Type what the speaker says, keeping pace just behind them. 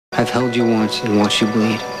I've held you once and watched you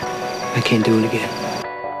bleed. I can't do it again.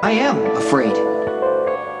 I am afraid.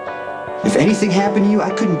 If anything happened to you, I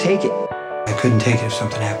couldn't take it. I couldn't take it if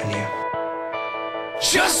something happened to you.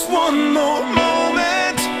 Just one more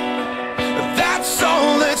moment, that's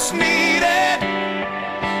all that's needed.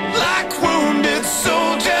 Like wounded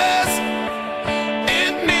soldiers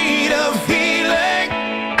in need of healing.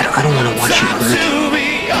 I don't want to watch you hurt.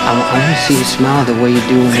 I want to see you smile the way you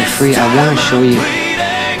do when you're free. I want to show you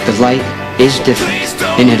the light is different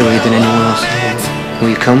in Italy than anywhere else in the world. Will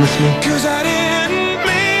you come with me?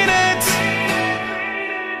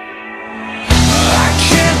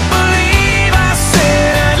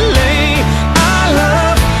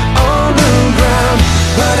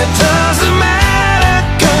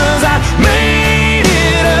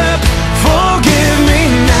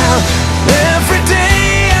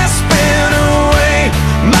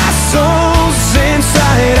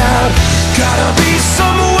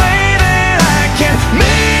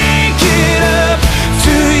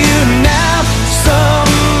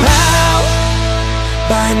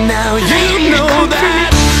 Now you know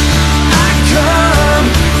that I come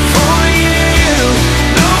for you,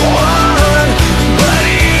 no one but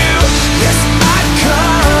you. Yes, I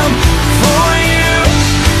come for you,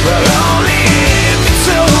 but only if you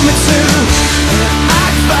told me to.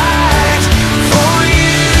 I'd fight for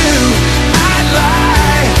you, I'd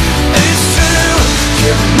lie, it's true.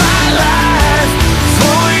 Give my life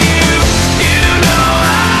for you, you know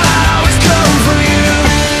I'll always come for you.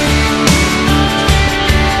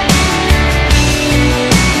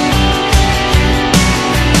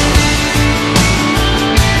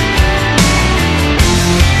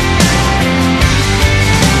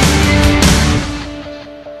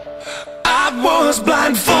 Was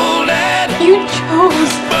blindfolded. You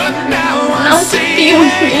chose but now not to be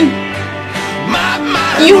with me.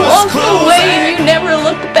 You walked away and you never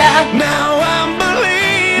looked back. Now I'm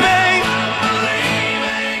believing.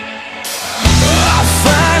 I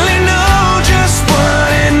finally know just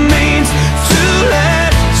what it means to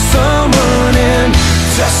let someone in,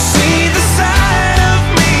 to see the side of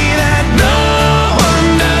me that no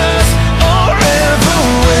one does or ever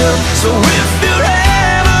will. So if you're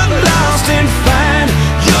ever lost and find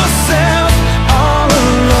yourself all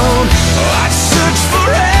alone, I'd search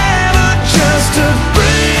forever just to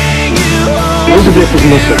bring you home. Elizabeth is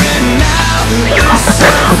missing.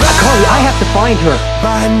 Carly, I have to find her.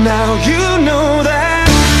 By now you know that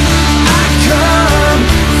I come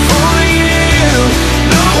for you,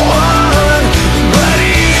 no one but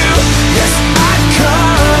you. Yes, I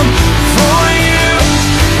come for you,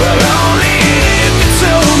 but only if you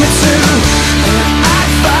told me to.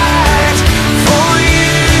 I'd fight for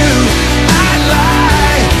you, I'd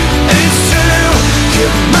lie, it's true.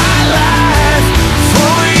 Give my life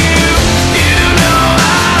for you, you know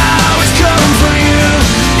I'll always come for you.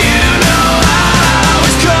 You know I'll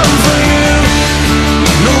always come for you.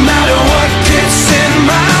 No matter what gets in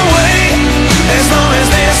my way, as long as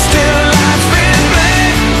there's still life in me.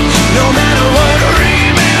 No matter what,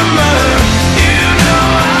 remember, you know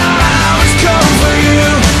I'll always come for you.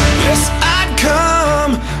 Yes, I'd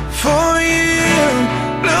come for you,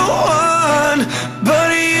 no one but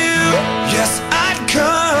you. Yes, I'd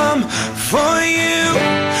come for you,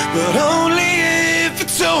 but only if you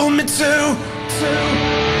told me to.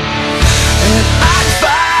 And I'd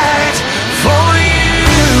fight for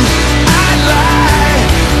you, I'd lie,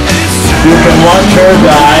 it's true. You can watch her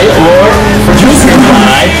die, or you can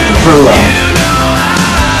die for love. You know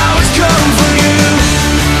I'll always come for you,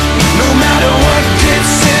 no matter what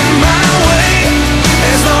gets in my way,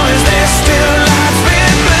 as long as there's still life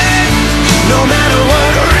in me. No matter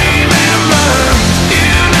what, remember,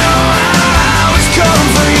 you know I'll always come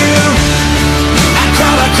for you. I'd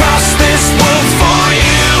crawl across this world for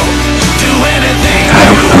you, do anything. I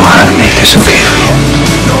don't know how to make this okay for you.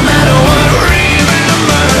 No matter what,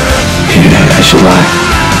 remember, Maybe I should lie.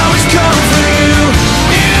 I'll always come for you.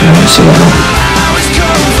 I want to say I love you. I'll always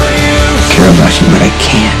come for you. Care about you, but I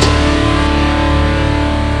can't.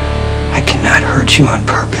 I cannot hurt you on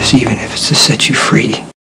purpose, even if it's to set you free.